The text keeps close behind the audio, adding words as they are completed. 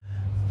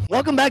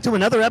Welcome back to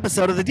another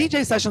episode of the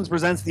DJ Sessions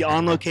presents the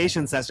On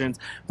Location Sessions,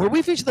 where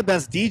we feature the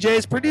best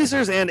DJs,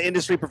 producers, and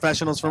industry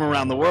professionals from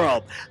around the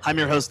world. I'm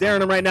your host,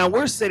 Darren, and right now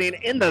we're sitting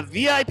in the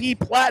VIP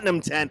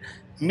Platinum Tent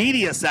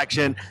media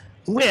section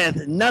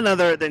with none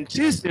other than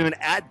Too Soon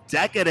at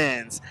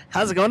Decadence.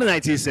 How's it going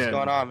tonight, Too Soon? What's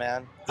going on,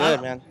 man? Good,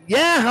 man.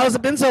 Yeah, how's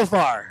it been so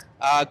far?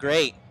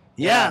 Great.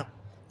 Yeah.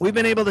 We've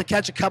been able to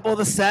catch a couple of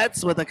the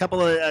sets with a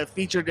couple of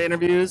featured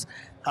interviewees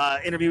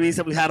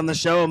that we had on the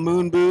show,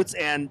 Moon Boots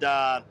and,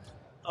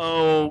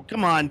 oh,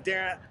 come on,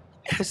 Darren.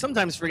 I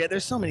sometimes forget.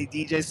 There's so many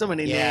DJs, so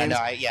many names.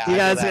 You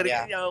guys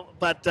gotta,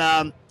 but,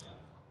 it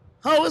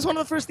was one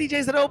of the first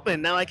DJs that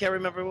opened. Now I can't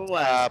remember who it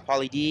was.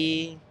 Pauly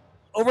D.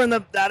 Over in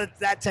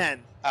that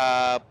tent.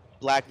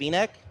 Black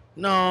V-neck.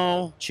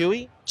 No.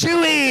 Chewy.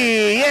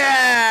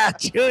 Yeah,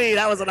 Chewy.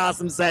 That was an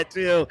awesome set,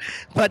 too.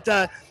 But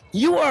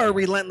you are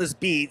Relentless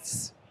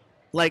Beats,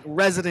 like,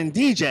 resident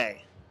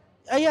DJ.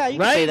 Yeah, you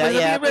can say that.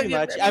 Yeah, pretty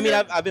much. I mean,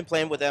 I've been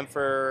playing with them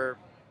for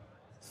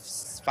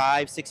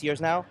 5-6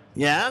 years now.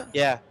 Yeah?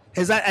 Yeah.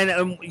 Is that,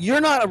 and you're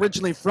not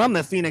originally from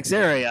the Phoenix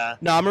area.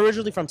 No, I'm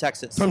originally from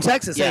Texas. From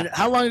Texas. Yeah. And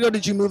how long ago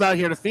did you move out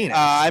here to Phoenix?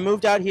 I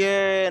moved out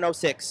here in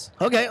 06.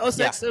 Okay,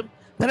 06. Yeah.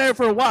 Been here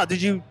for a while.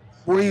 You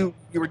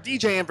were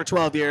DJing for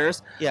 12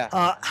 years.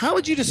 Yeah. How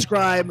would you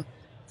describe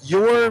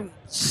your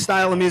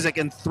style of music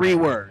in 3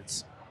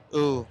 words?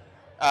 Ooh.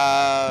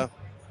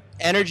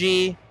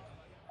 Energy,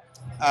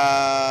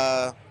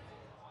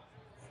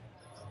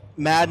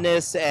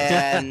 madness,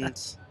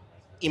 and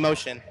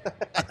emotion.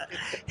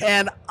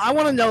 And I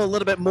want to know a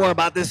little bit more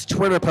about this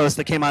Twitter post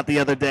that came out the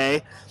other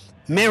day.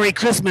 Merry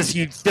Christmas,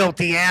 you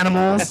filthy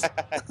animals.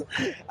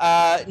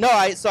 I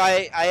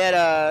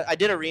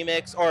did a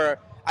remix, or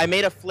I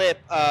made a flip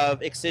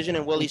of Excision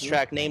and Willie's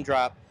track Name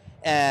Drop.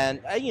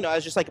 And,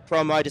 it's just like a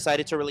promo. I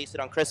decided to release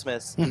it on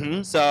Christmas.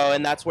 So,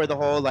 and that's where the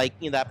whole,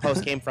 that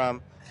post came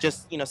from.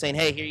 Just, saying,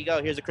 hey, here you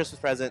go. Here's a Christmas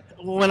present.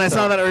 When I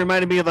saw that, it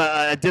reminded me of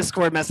a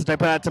Discord message I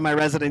put out to my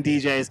resident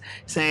DJs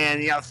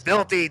saying,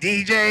 filthy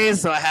DJs.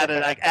 So I had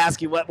to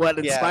ask you what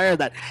inspired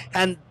that.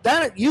 And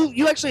that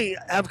you actually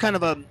have kind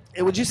of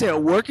would you say a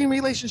working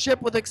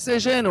relationship with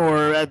Excision,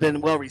 or have been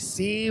well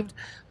received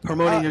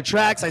promoting your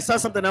tracks? I saw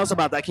something else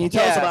about that. Can you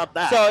tell us about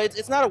that? So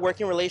it's not a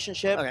working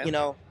relationship,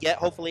 yet,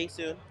 hopefully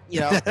soon,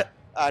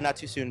 not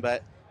too soon,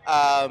 but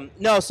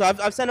no. So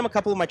I've sent him a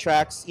couple of my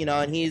tracks,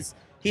 and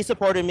he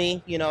supported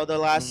me, the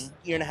last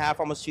year and a half,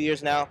 almost 2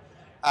 years now.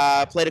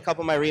 Played a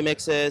couple of my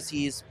remixes.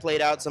 He's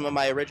played out some of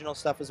my original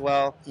stuff as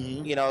well.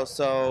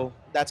 So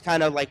that's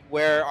kind of like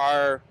where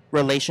our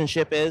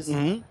relationship is.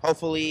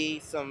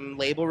 Hopefully some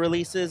label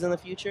releases in the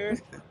future.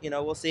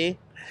 We'll see.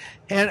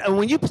 And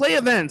when you play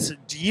events,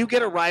 do you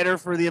get a rider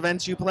for the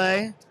events you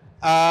play?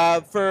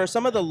 For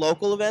some of the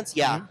local events,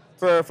 yeah.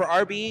 For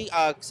RB,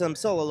 because I'm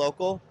still a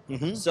local.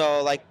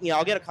 So,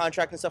 I'll get a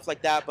contract and stuff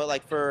like that.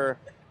 But, for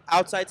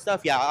outside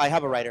stuff, yeah, I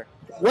have a rider.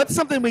 What's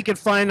something we could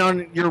find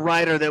on your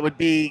rider that would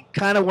be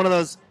kind of one of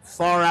those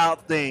far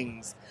out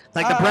things,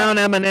 like the brown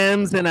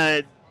M&Ms in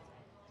a?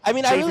 I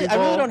really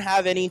don't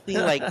have anything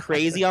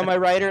crazy on my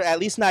rider, at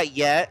least not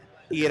yet.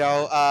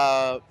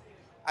 It's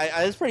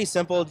pretty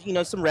simple.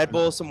 Some Red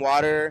Bull, some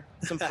water,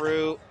 some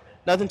fruit,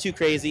 nothing too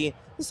crazy.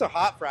 Just some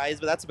hot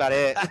fries, but that's about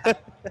it.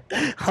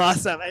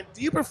 Awesome. And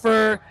do you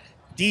prefer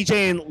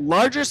DJing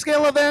larger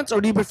scale events,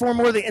 or do you prefer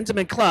more of the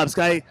intimate clubs?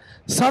 I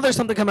saw there's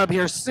something come up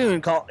here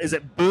soon called, is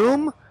it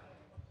Boom?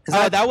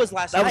 That was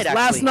last night.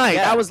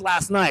 That was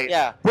last night.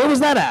 Yeah. Where was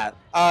that at?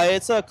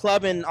 It's a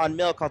club on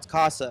Mill called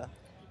Casa.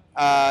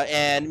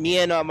 And me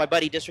and my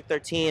buddy District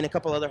 13, a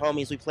couple other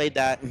homies, we played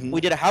that.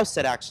 We did a house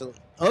set, actually.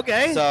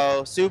 Okay.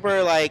 So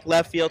super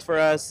left field for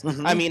us.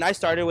 I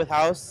started with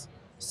house,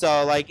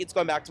 so it's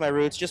going back to my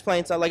roots. Just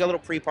playing a little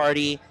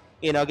pre-party,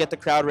 get the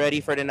crowd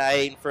ready for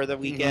tonight, for the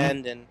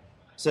weekend, and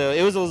so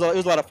it was a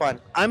lot of fun.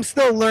 I'm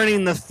still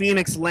learning the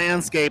Phoenix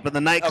landscape and the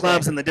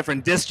nightclubs and the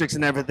different districts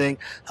and everything.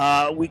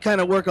 We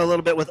kind of work a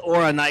little bit with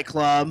Aura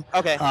nightclub.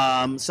 Okay.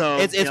 So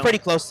it's pretty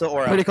close to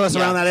Aura. Pretty close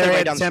around that area.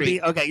 Right down the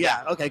street. Okay.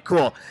 Yeah. Okay.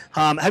 Cool.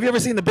 Have you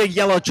ever seen the big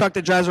yellow truck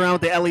that drives around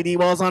with the LED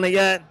walls on it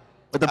yet?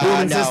 With the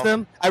booming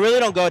system? I really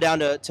don't go down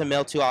to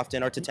Mill too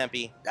often, or to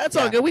Tempe. That's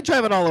all good. We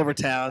drive it all over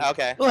town.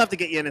 Okay. We'll have to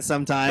get you in it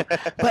sometime.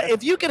 But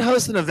if you could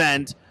host an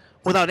event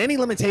without any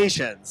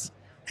limitations,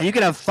 and you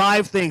could have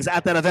 5 things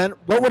at that event,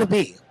 what would it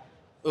be?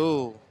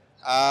 Ooh.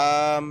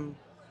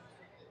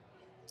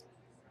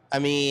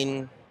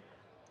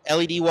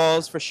 LED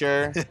walls for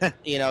sure.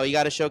 You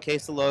got to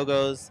showcase the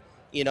logos,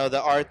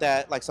 the art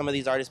that some of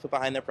these artists put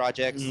behind their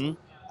projects.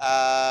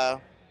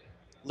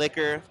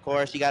 Liquor, of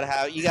course, you got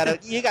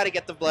to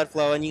get the blood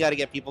flowing, you got to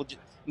get people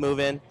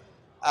moving.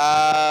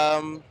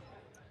 I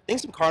think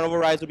some carnival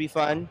rides would be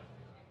fun.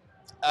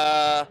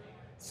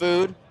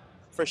 Food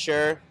for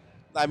sure.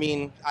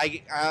 I'm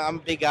a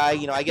big guy,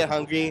 I get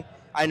hungry.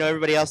 I know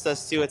everybody else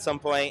does too at some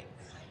point.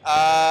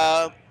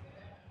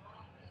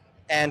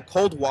 And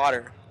cold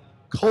water.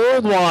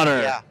 Cold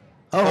water. Yeah.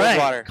 Oh, Cold right.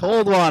 water.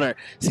 Cold water.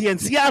 See, in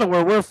Seattle,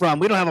 where we're from,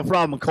 we don't have a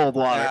problem with cold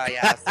water.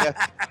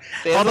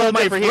 Although it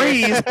might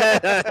freeze,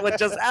 what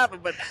just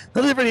happened, but a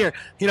little different here.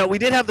 You know, we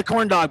did have the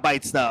corn dog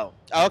bites, though.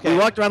 Okay. We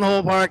walked around the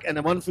whole park, and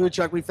the one food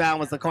truck we found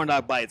was the corn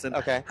dog bites. And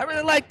Okay. I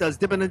really like those.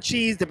 Dipping in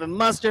cheese, dipping in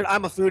mustard.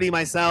 I'm a foodie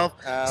myself,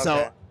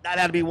 so that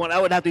had to be one.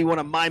 That would have to be one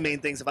of my main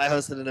things if I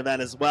hosted an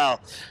event as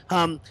well.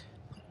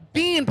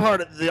 Being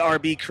part of the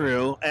RB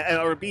crew,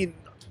 or being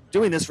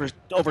doing this for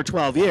over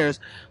 12 years,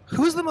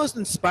 who's the most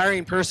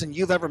inspiring person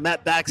you've ever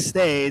met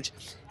backstage?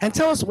 And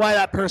tell us why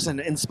that person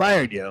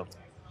inspired you.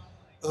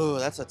 Ooh,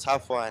 that's a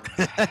tough one.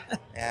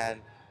 And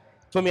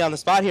put me on the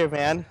spot here,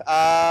 man.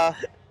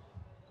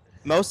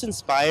 Most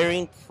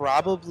inspiring,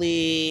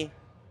 probably.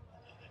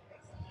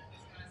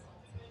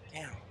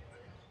 Damn.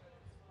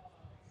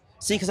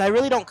 See, because I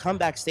really don't come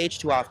backstage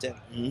too often.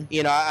 Mm-hmm.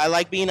 You know, I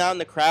like being out in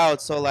the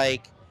crowd, so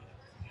like,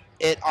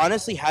 it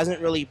honestly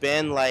hasn't really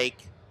been like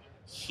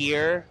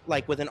here,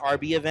 like with an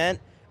RB event.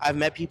 I've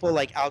met people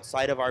like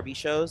outside of RB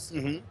shows.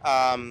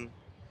 Mm-hmm.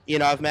 You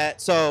know,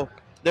 so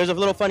there's a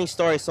little funny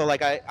story. So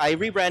like I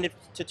rebranded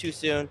to Too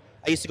Soon.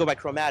 I used to go by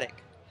Chromatic.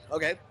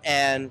 Okay.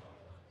 And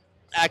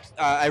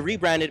I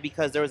rebranded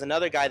because there was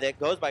another guy that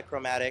goes by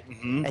Chromatic,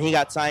 Mm-hmm. and he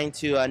got signed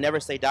to Never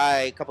Say Die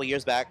a couple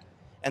years back.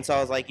 And so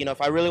I was like, you know,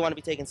 if I really want to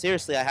be taken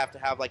seriously, I have to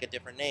have like a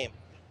different name.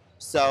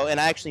 So, and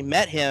I actually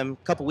met him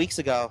a couple weeks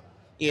ago,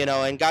 you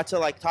know, and got to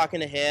like talking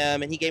to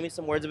him, and he gave me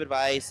some words of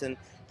advice and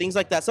things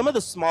like that. Some of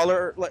the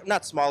smaller,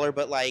 not smaller,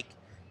 but like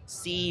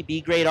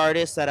B grade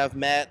artists that I've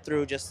met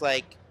through just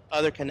like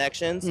other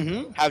connections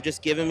Mm-hmm. have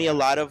just given me a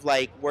lot of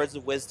like words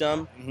of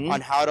wisdom Mm-hmm. on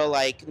how to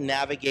like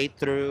navigate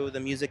through the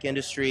music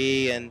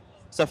industry and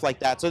stuff like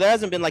that. So there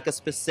hasn't been like a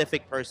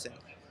specific person.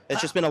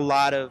 It's just been a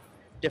lot of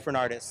different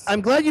artists.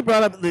 I'm glad you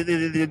brought up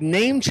the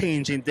name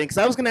changing thing, because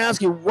I was going to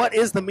ask you, what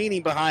is the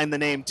meaning behind the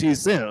name Too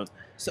Soon?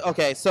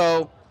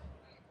 So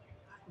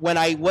when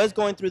I was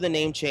going through the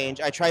name change,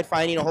 I tried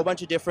finding a whole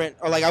bunch of different,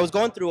 or like I was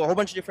going through a whole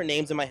bunch of different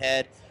names in my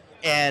head,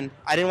 and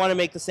I didn't want to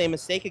make the same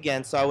mistake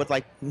again. So I would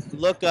like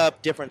look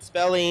up different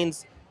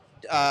spellings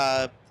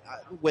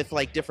with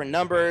like different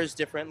numbers,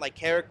 different like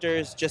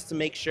characters, just to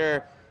make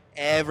sure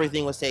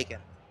everything was taken.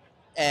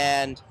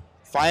 And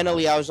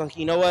finally I was like,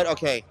 you know what?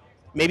 Okay,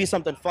 maybe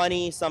something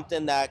funny,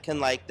 something that can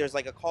like, there's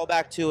like a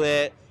callback to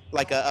it,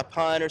 like a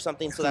pun or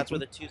something. So that's where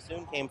the Too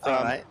Soon came from.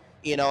 All right.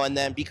 You know, and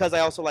then because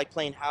I also like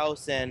playing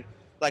house, and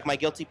like my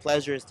guilty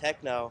pleasure is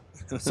techno.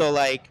 So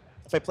like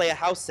if I play a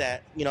house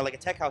set, you know, like a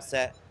tech house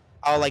set,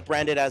 I'll like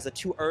brand it as a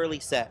too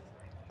early set,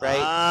 right?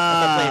 If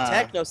I play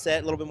a techno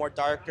set, a little bit more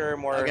darker,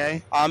 more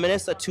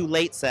ominous, a too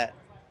late set.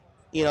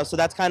 You know, so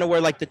that's kind of where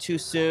like the Too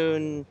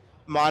Soon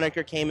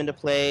moniker came into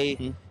play.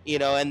 Mm-hmm. You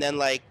know, and then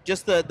like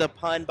just the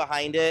pun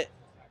behind it,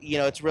 you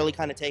know, it's really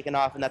kind of taken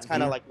off, and that's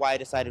kind of like why I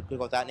decided to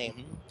go with that name.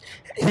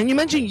 Mm-hmm. And you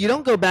mentioned you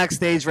don't go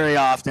backstage very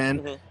often.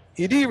 Mm-hmm.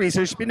 You do your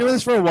research. You've been doing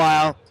this for a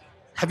while.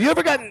 Have you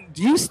ever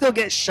do you still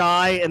get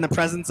shy in the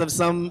presence of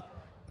some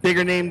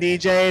bigger name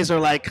DJs, or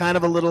like kind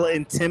of a little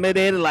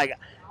intimidated, like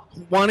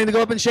wanting to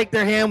go up and shake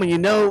their hand when you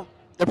know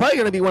they're probably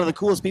going to be one of the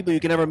coolest people you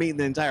can ever meet in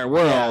the entire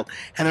world,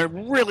 and they're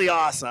really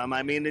awesome?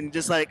 I mean, and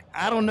just like,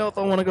 I don't know if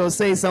I want to go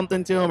say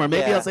something to them, or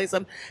maybe I'll say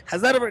something.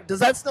 Does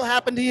that still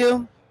happen to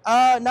you?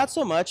 Not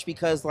so much,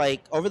 because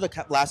like over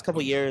the last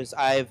couple years,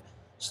 I've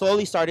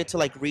slowly started to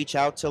like reach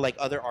out to like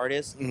other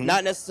artists,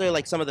 not necessarily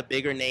like some of the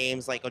bigger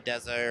names like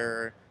Odessa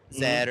or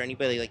Zed or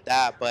anybody like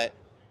that, but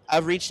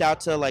I've reached out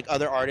to like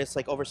other artists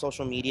like over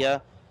social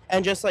media,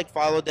 and just like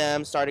followed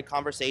them, started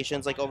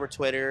conversations like over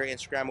Twitter,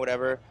 Instagram,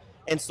 whatever,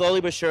 and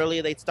slowly but surely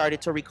they started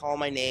to recall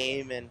my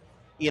name and,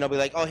 you know, be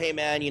like, oh hey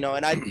man, you know,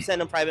 and I send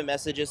them private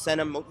messages,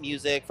 send them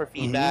music for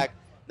feedback.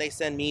 They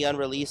send me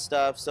unreleased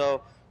stuff,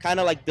 so kind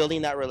of like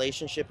building that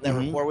relationship and that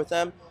rapport with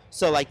them.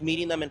 So like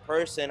meeting them in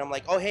person, I'm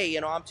like, oh hey,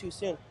 you know, I'm Too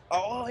Soon.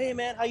 Oh hey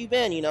man, how you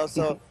been? You know,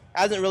 so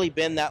hasn't really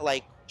been that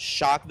like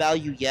shock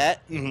value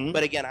yet.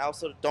 But again, I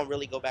also don't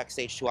really go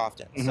backstage too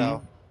often.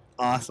 So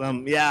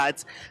awesome. Yeah,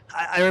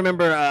 I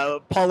remember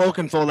Paul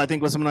Oakenfold, I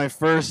think, was one of my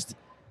first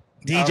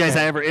DJs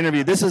I ever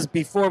interviewed. This was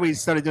before we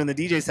started doing the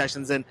DJ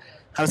sessions, and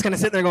I was kind of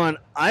sitting there going,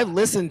 I've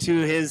listened to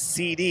his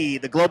CD,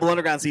 the Global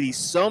Underground CD,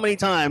 so many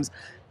times.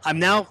 I'm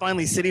now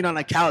finally sitting on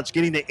a couch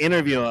getting to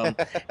interview him,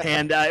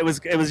 and it was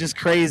just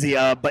crazy.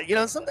 But you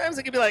know, sometimes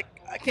it can be like,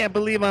 I can't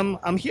believe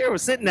I'm here, we're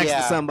sitting next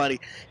to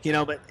somebody, you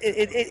know. But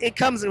it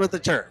comes with the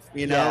turf,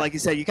 you know. Like you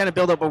said, you kind of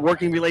build up a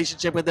working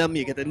relationship with them.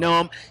 You get to know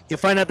them. You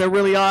find out they're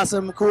really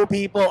awesome, cool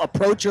people,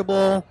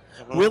 approachable,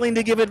 willing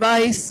to give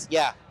advice,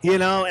 you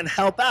know, and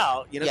help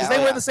out, you know, because they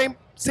were in the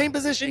same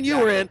position you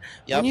were in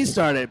when you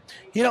started.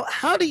 You know,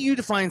 how do you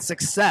define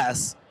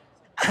success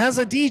as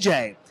a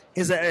DJ?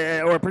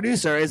 Or a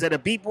producer? Is it a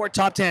Beatport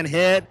top 10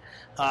 hit,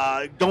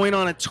 going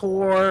on a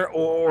tour,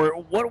 or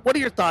what are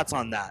your thoughts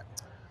on that?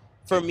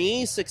 For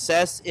me,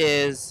 success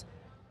is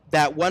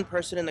that one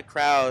person in the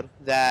crowd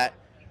that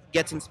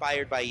gets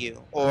inspired by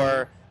you,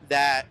 or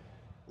that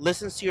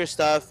listens to your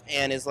stuff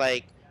and is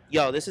like,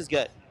 yo, this is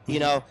good. You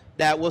know,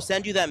 that will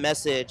send you that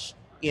message,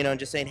 you know, and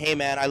just saying, hey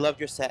man, I loved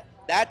your set.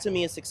 That to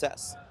me is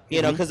success.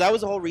 You know, because that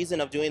was the whole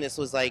reason of doing this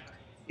was like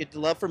the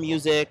love for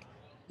music,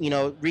 you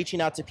know, reaching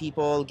out to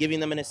people, giving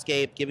them an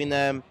escape, giving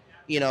them,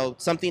 you know,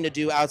 something to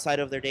do outside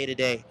of their day to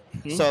day.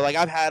 So like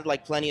I've had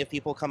like plenty of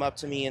people come up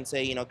to me and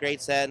say, you know,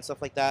 great set and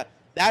stuff like that.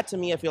 That to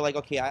me, I feel like,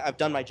 okay, I've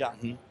done my job.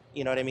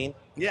 You know what I mean?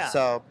 Yeah.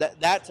 So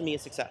that to me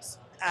is success.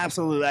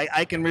 Absolutely.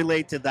 I can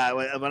relate to that.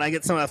 When I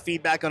get some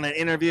feedback on an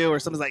interview or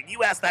someone's like,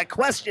 you asked that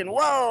question,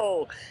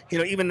 whoa. You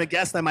know, even the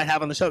guest I might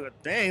have on the show go,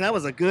 dang, that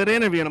was a good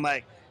interview. And I'm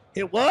like,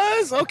 it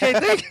was? Okay,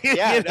 thank you.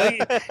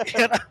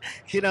 Yeah.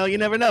 You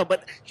never know.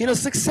 But, you know,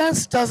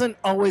 success doesn't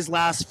always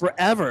last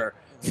forever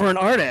for an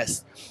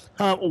artist.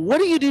 What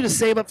do you do to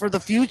save up for the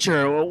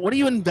future? What do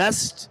you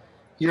invest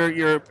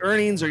your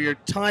earnings or your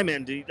time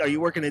in? Are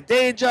you working a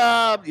day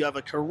job? Do you have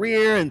a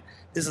career and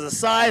this is a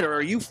side, or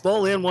are you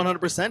full in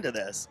 100% to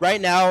this? Right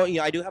now, you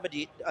know, I do have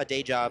a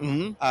day job.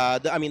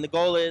 I mean, the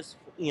goal is,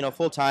 you know,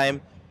 full time.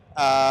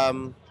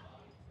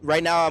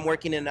 Right now, I'm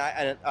working in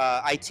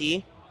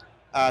IT,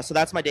 so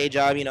that's my day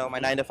job. You know, my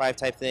 9 to 5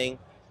 type thing.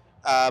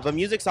 But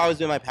music's always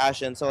been my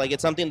passion, so like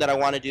it's something that I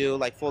want to do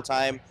like full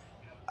time.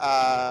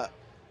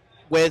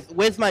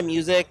 With my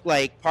music,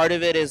 like part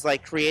of it is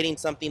like creating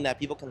something that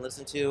people can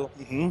listen to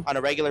on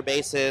a regular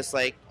basis,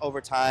 like over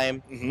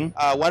time.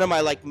 One of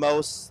my like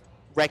most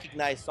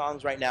recognized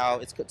songs right now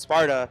is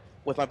Sparta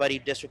with my buddy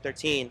District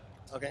 13.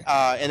 Okay.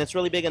 And it's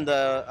really big in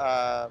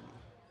the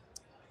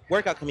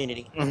workout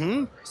community.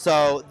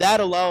 So that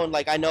alone,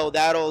 like I know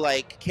that'll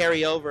like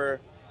carry over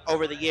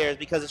the years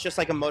because it's just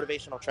like a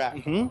motivational track.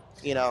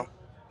 You know.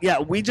 Yeah,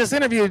 we just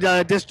interviewed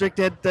District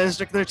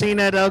 13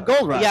 at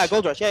Gold Rush. Yeah,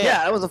 Gold Rush. Yeah,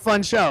 that was a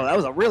fun show. That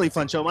was a really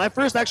fun show. My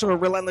first actual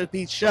Relentless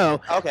Beats show.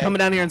 Okay. Coming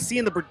down here and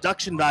seeing the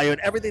production value and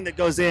everything that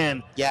goes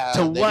in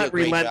to what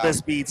Relentless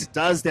Beats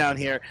does down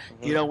here.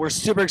 You know, we're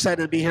super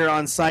excited to be here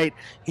on site.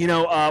 You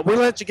know, we'll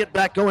let you get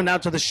back going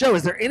out to the show.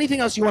 Is there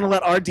anything else you want to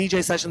let our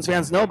DJ Sessions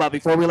fans know about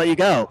before we let you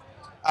go?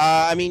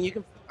 I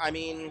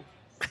mean,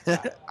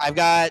 I've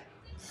got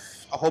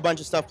a whole bunch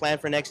of stuff planned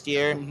for next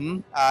year.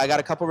 I got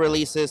a couple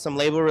releases, some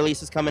label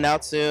releases coming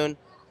out soon,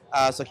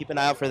 so keep an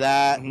eye out for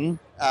that.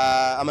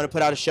 I'm going to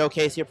put out a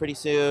showcase here pretty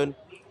soon.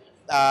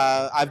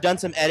 I've done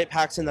some edit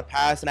packs in the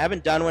past, and I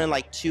haven't done one in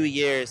like 2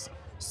 years.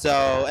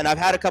 So, and I've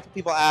had a couple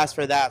people ask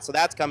for that, so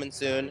that's coming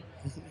soon.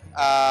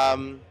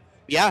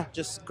 Yeah,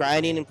 just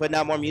grinding and putting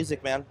out more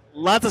music, man.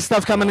 Lots of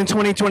stuff coming in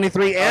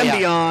 2023 and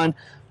beyond.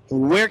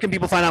 Where can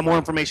people find out more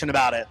information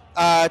about it?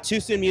 Too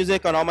Soon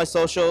Music on all my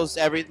socials,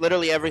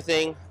 literally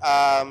everything.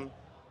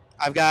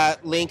 I've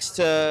got links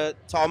to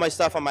all my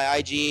stuff on my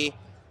IG.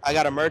 I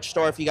got a merch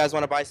store if you guys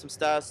want to buy some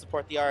stuff,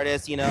 support the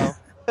artists, you know.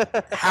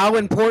 How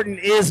important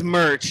is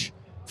merch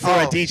for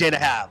a DJ to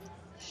have?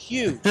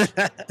 Huge.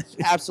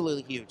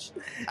 Absolutely huge.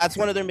 That's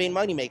one of their main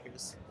money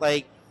makers.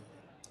 Like,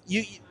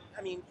 you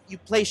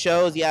play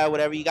shows, yeah,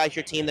 whatever. You got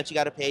your team that you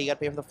got to pay. You got to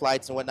pay for the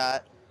flights and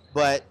whatnot.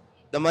 But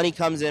the money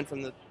comes in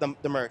from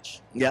the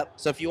merch. Yep.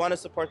 So if you want to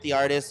support the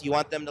artists, you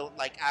want them to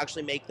like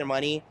actually make their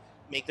money,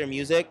 make their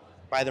music,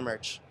 buy the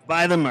merch.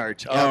 Buy the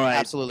merch. Yep, all right.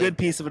 Absolutely. Good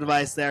piece of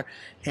advice there.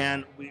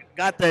 And we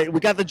got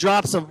the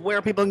drops of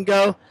where people can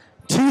go.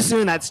 Too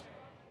Soon. That's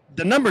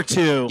the number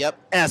 2. Yep.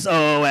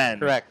 SOON.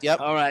 Correct.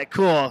 Yep. All right.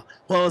 Cool.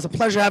 Well, it was a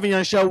pleasure having you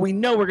on the show. We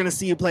know we're going to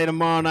see you play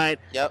tomorrow night.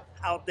 Yep.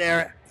 Out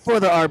there for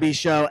the RB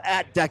show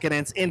at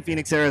Decadence in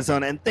Phoenix,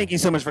 Arizona. And thank you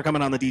so much for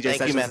coming on the DJ Sessions.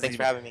 Thank you, man. Thanks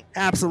for having me.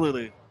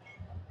 Absolutely.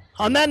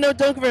 On that note,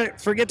 don't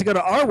forget to go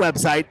to our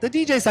website,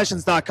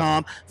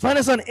 thedjsessions.com. Find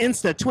us on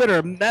Insta,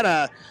 Twitter,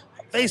 Meta,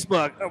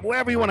 Facebook, or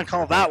wherever you want to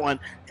call that one,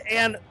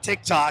 and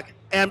TikTok.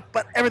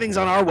 But everything's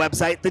on our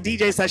website,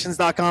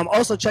 thedjsessions.com.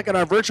 Also, check out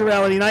our virtual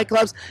reality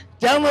nightclubs.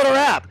 Download our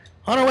app.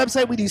 On our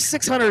website, we do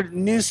 600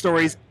 news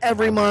stories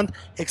every month,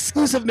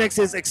 exclusive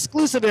mixes,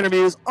 exclusive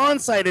interviews,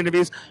 on-site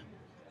interviews.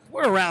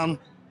 We're around,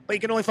 but you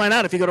can only find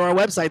out if you go to our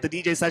website,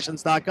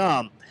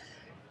 thedjsessions.com.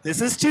 This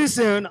is Too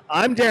Soon.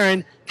 I'm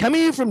Darren,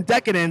 coming to you from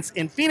Decadence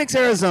in Phoenix,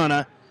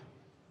 Arizona.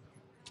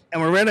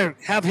 And we're going to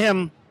have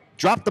him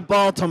drop the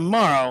ball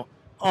tomorrow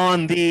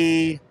on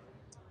the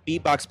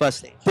Beatbox Bus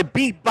Stage. The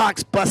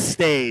Beatbox Bus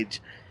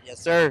Stage. Yes,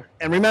 sir.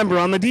 And remember,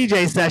 on the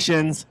DJ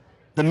Sessions,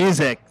 the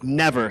music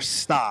never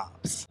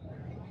stops.